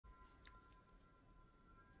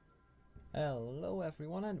Hello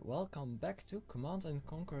everyone and welcome back to Command &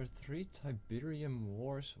 Conquer 3 Tiberium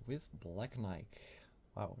Wars with Black Knight.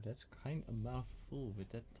 Wow, that's kind of a mouthful with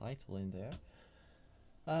that title in there.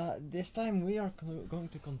 This time we are going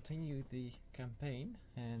to continue the campaign,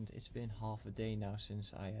 and it's been half a day now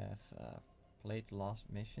since I have played the last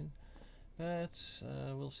mission. But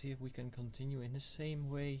we'll see if we can continue in the same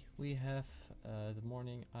way we have the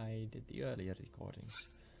morning I did the earlier recordings.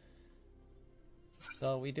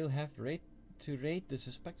 So we do have to raid the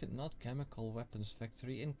suspected not chemical weapons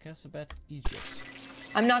factory in Casabet, Egypt.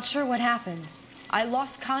 I'm not sure what happened. I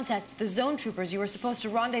lost contact with the zone troopers you were supposed to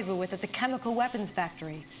rendezvous with at the chemical weapons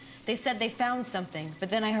factory. They said they found something,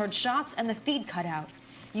 but then I heard shots and the feed cut out.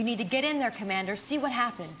 You need to get in there, Commander, see what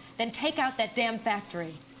happened, then take out that damn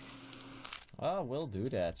factory. Oh, we'll do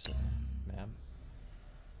that, ma'am.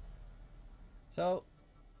 So,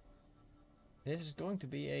 this is going to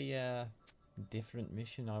be a different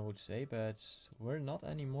mission, I would say, but we're not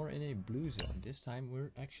anymore in a blue zone. This time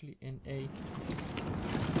we're actually in a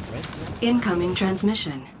red zone. Incoming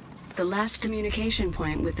transmission. The last communication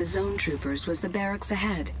point with the zone troopers was the barracks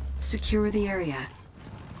ahead. Secure the area.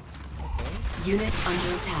 Okay. Unit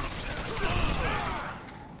under attack.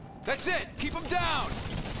 That's it! Keep them down!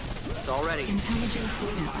 It's all ready. Intelligence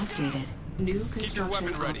data updated. New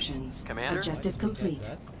construction options. Commander? Objective complete.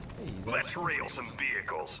 Hey, Let's rail some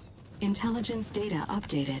vehicles. Intelligence data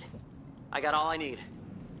updated. I got all I need.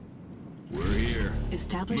 We're here.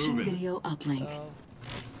 Establishing Moving. video uplink.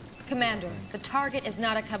 Commander, the target is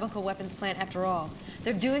not a chemical weapons plant after all.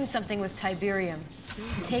 They're doing something with Tiberium.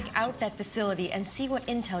 Take out that facility and see what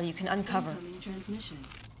intel you can uncover. Incoming transmission.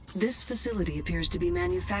 This facility appears to be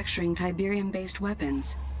manufacturing Tiberium-based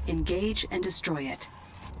weapons. Engage and destroy it.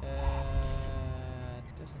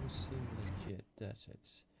 Doesn't seem legit, does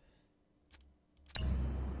it?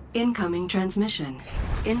 Incoming transmission.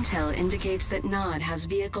 Intel indicates that NOD has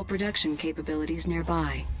vehicle production capabilities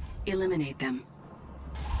nearby. Eliminate them.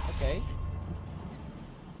 Okay.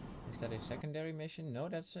 Is that a secondary mission? No,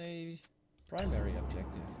 that's a primary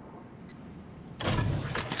objective.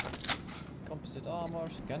 Composite armor,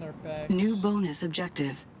 scanner packs. New bonus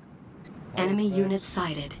objective. Enemy packs. units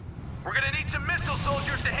sighted. We're gonna need some missile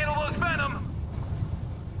soldiers to handle those venom.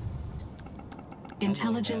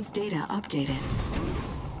 Intelligence data updated.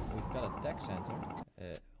 We've got a tech center.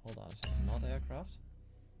 Hold on a second. Not aircraft.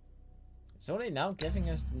 It's only now giving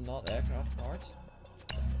us the not aircraft cards.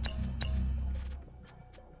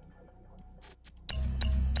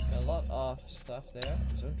 A lot of stuff there.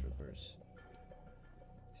 Zone troopers.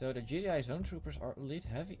 So the GDI zone troopers are elite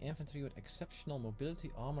heavy infantry with exceptional mobility,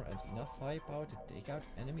 armor and enough firepower to take out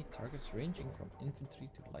enemy targets ranging from infantry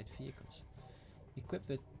to light vehicles. Equipped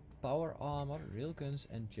with power armor, railguns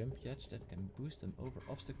and jump jets that can boost them over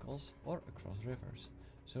obstacles or across rivers.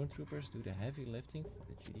 Zone troopers do the heavy lifting for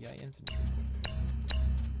the GDI infantry.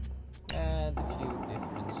 And a few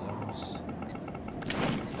different zones.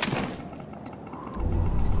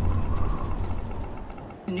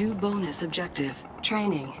 New bonus objective.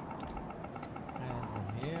 Training. And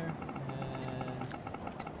one here. And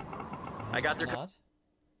I got their Not.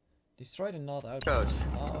 Destroy the not out. codes.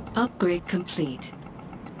 Oh, okay. Upgrade complete.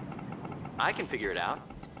 I can figure it out.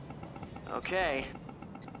 Okay.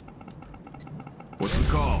 What's the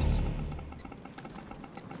call?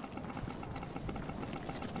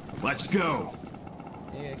 Let's go.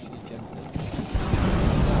 They actually jumped in.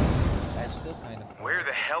 That's still kind of fun. Where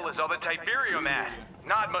the hell is all the Tiberium at?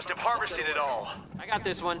 Nod must have harvested it all. I got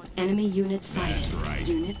this one. Enemy unit sighted. That's right.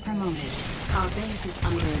 Unit promoted. Our base is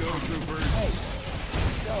under attack. Hey,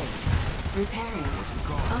 go. Repairing.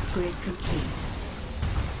 Upgrade complete.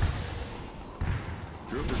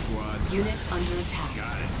 Trooper squad. Unit under attack.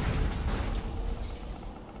 Got it.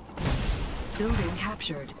 Building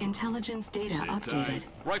captured. Intelligence data Sit updated. tight.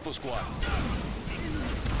 Rifle squad.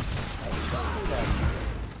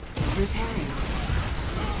 Repairing.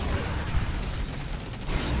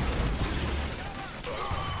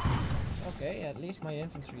 Okay, at least my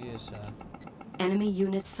infantry is Enemy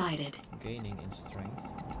unit sighted. gaining in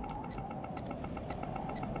strength.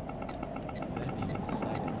 Enemy unit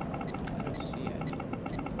sighted. I don't see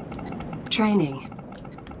any. Training.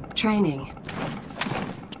 Training.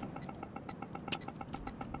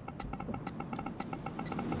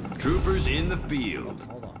 Troopers in the field.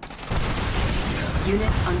 Hold on.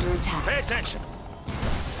 Unit under attack. Pay attention.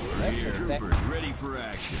 We're here. Troopers ready for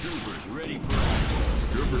action. Troopers ready for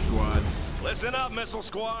action. Trooper squad. Listen up, missile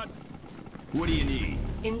squad. What do you need?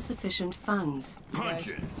 Insufficient funds. Punch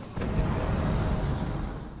it.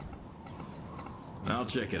 I'll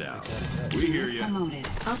check it out. We hear you. Promoted.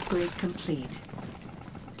 Upgrade complete.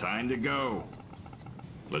 Time to go.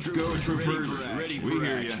 Let's go, troopers. Ready for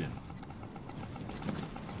action.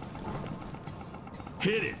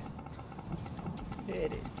 Hit it.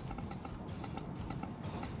 Hit it.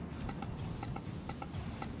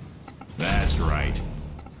 That's right.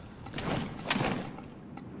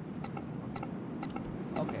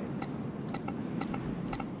 Okay.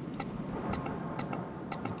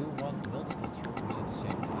 We do want multiple troopers at the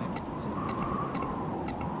same time.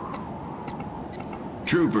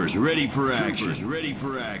 Troopers ready for action. Troopers ready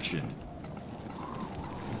for action.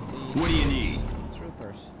 What do you need?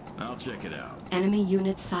 Troopers. I'll check it out. Enemy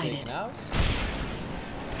unit sighted. Taken out.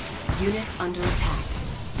 Unit under attack.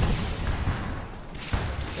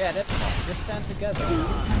 Yeah, that's fine. Just stand together. Unit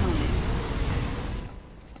promoted.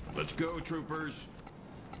 Let's go, troopers.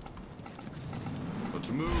 Let's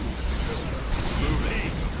move. Move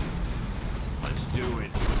it. Let's do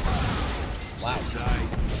it. Wow. Tight.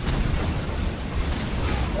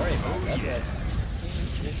 Sorry about that, but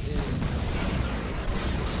seems this is.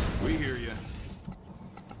 We hear you.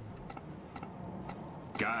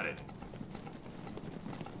 Got it.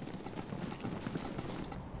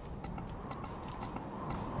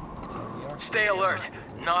 Stay alert.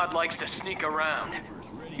 Nod likes to sneak around. Troopers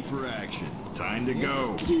ready for action. Time to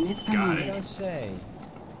go. Unit Got promoted. it. Don't say.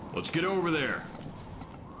 Let's get over there.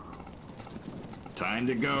 Time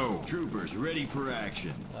to go. Troopers ready for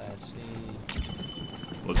action. Let's see.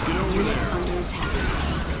 Let's get over Unit there. under attack.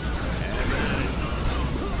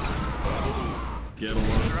 Get along.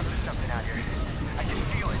 They're up to something out here. I can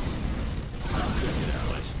feel it. Check it out.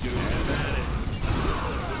 Let's do it. Have at it.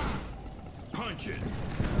 Punch it.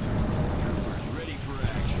 Troopers ready for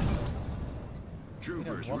action.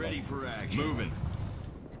 Troopers ready for action. Moving.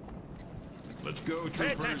 Let's go, Pay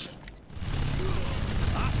troopers. attention.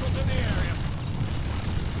 Hostiles in the area.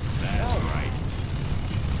 That's right.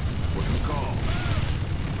 What's the call?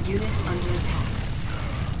 Unit under attack.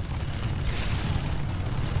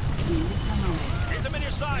 Unit promoted. Get them in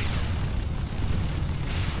your sights.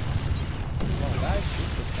 Come on, guys. Shoot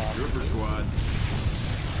this bastard. Trooper squad.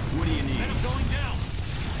 What do you need? Venom going down.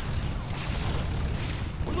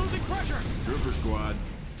 We're losing pressure. Trooper squad.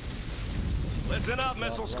 Listen up,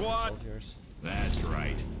 missile Rocket squad. Soldiers. That's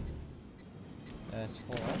right. That's 4.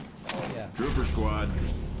 Oh yeah. Trooper squad.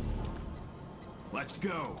 Let's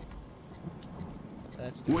go.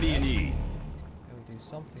 That's What do you need? Can we do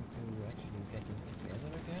something to actually get them together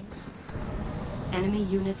again? Enemy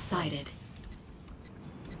unit sighted.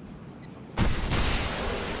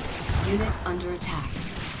 Unit under attack.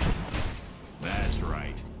 That's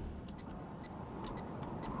right.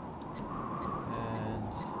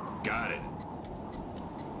 And Got it.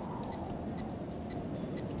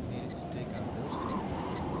 we needed to take out those two.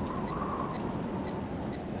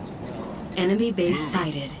 As well. Enemy base Moving.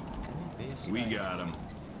 sighted. Enemy base We sighted. got him.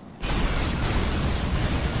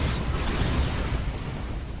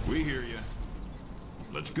 We hear you.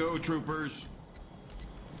 Let's go, troopers.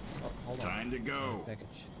 Oh, hold on. Time to go.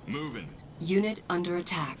 Package. Moving. Unit under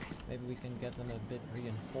attack. Maybe we can get them a bit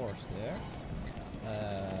reinforced there.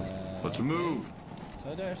 Let's okay. move.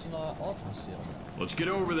 So there's an autumn seal. Let's get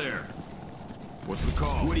over there. What's the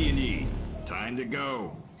call? What do you need? Time to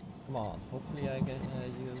go. Come on. Hopefully I get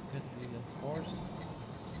you get reinforced.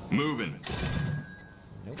 Moving.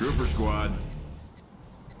 Nope. Trooper squad.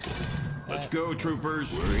 Let's go,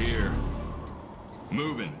 troopers. We're here.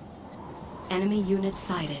 Moving. Enemy unit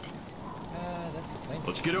sighted. That's a plane.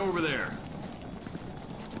 Let's get over there.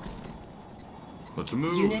 Let's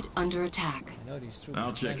move. Unit under attack. I know these troops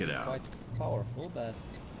I'll check can it be out. quite powerful, but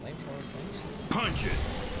flamethrower things. Punch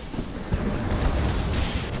it.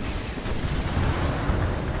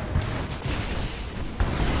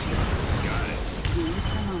 Got it. Unit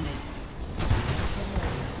promoted.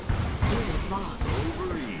 Unit lost.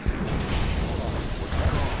 Over easy. What's the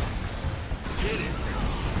call? Hit it.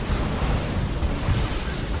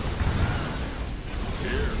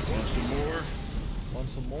 Here, want some more? Want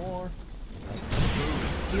some more?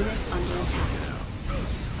 Unit under attack.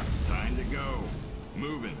 Time to go.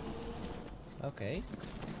 Moving. Okay.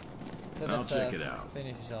 So I'll that check it out.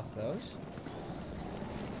 finishes off those.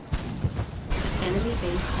 Enemy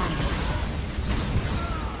base sighted.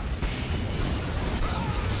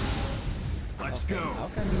 Let's Okay, go. how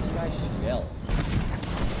can these guys yell?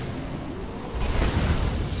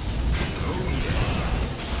 Oh yeah.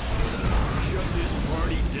 Shut this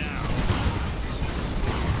party down.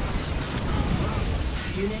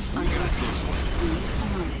 Unit under attack. Unit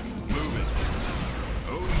promoted. Move it.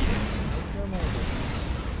 Oh yeah. Flamethrower mobile.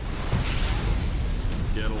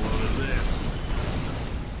 Get a load of this.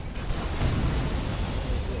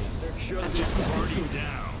 Okay, search. Shut this party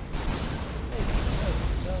down.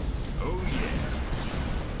 So, Oh yeah.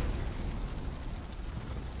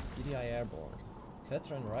 GDI airborne.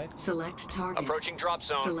 Veteran rifle. Select target. Approaching drop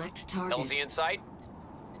zone. Select target. LZ in sight.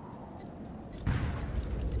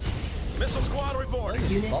 Missile squad reporting.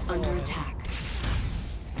 Unit under attack.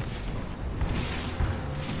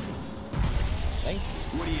 Thank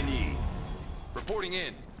you. What do you need? Reporting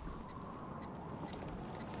in.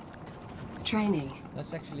 Training.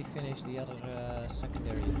 Let's actually finish the other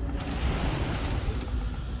secondary.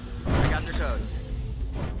 I got their codes.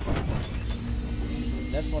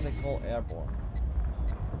 That's what they call airborne.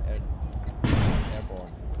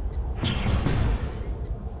 Airborne.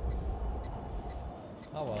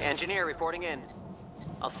 Oh well. Engineer reporting in.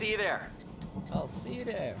 I'll see you there. I'll see you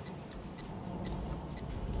there.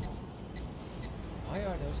 Why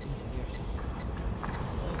are those engineers?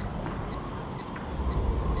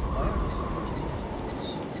 Why are those engineers?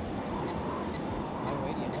 My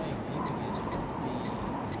radio annoying beeping is going to be.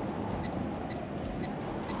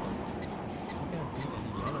 I'm gonna beat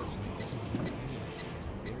any yellow so it doesn't have any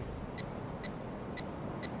Tiberium.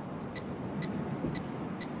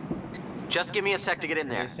 Just give me a sec to get in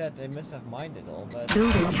there. They said they must have mined it all, but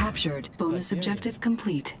Building captured. Bonus Tiberium objective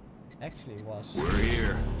complete. actually was We're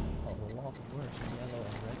here. a lot worse than yellow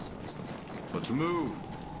and red sources. Let's move.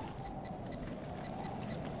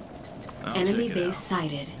 I'll Enemy check it base out.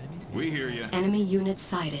 sighted. We hear you. Enemy unit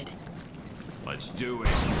sighted. Let's do it.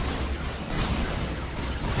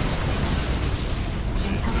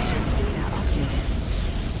 Intelligence data updated.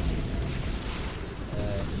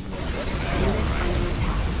 Unit under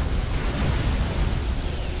attack.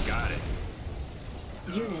 Got it.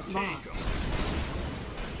 Unit lost.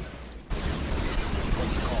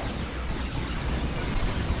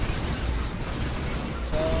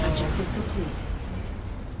 Objective complete.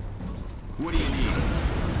 What do you need?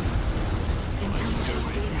 Intelligence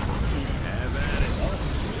data updated. Have at it.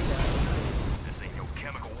 This ain't no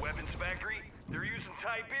chemical weapons factory. They're using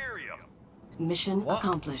Tiberium. Mission What?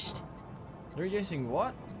 accomplished. They're using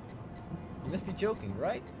what? You must be joking,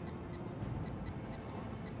 right?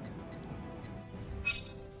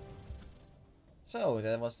 So,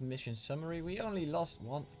 that was the mission summary. We only lost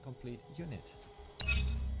one complete unit.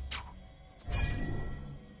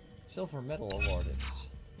 Silver medal awarded.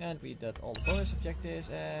 And we did all the bonus objectives,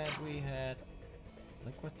 and we had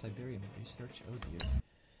liquid Tiberium research. Oh dear.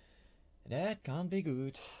 That can't be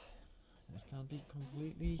good. That can't be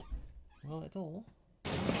completely well at all.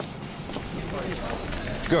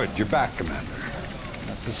 Good, you're back, Commander.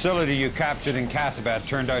 That facility you captured in Casabat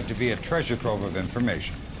turned out to be a treasure trove of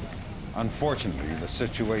information. Unfortunately, the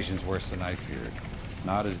situation's worse than I feared.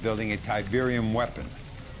 Nod is building a Tiberium weapon.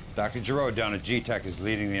 Dr. Giroux down at G-Tech is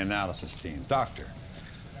leading the analysis team. Doctor,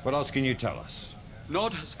 what else can you tell us?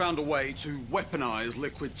 Nod has found a way to weaponize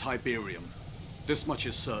liquid Tiberium. This much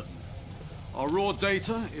is certain. Our raw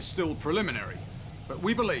data is still preliminary, but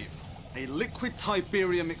we believe a liquid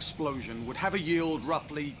Tiberium explosion would have a yield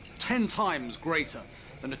roughly 10 times greater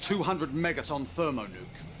than a 200 megaton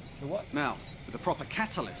thermonuke. So what? Now, with a proper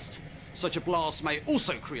catalyst, such a blast may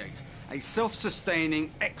also create a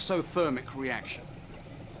self-sustaining exothermic reaction.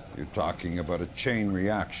 You're talking about a chain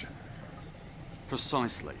reaction.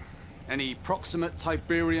 Precisely. Any proximate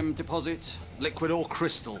Tiberium deposit, liquid or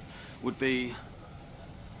crystal, would be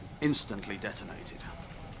instantly detonated.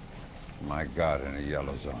 My God, in a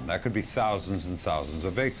yellow zone. That could be thousands and thousands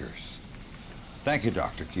of acres. Thank you,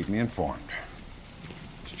 Doctor. Keep me informed.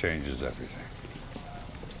 This changes everything.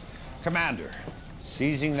 Commander,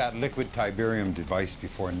 seizing that liquid Tiberium device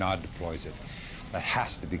before Nod deploys it, that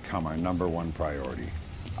has to become our #1 priority.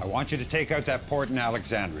 I want you to take out that port in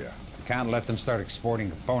Alexandria. We can't let them start exporting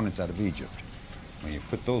components out of Egypt. When you've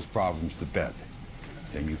put those problems to bed,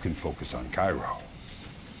 then you can focus on Cairo.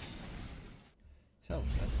 So,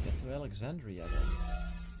 let's get to Alexandria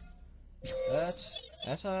then. But,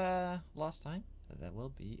 as last time, that will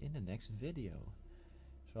be in the next video.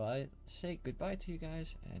 So I say goodbye to you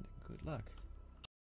guys and good luck.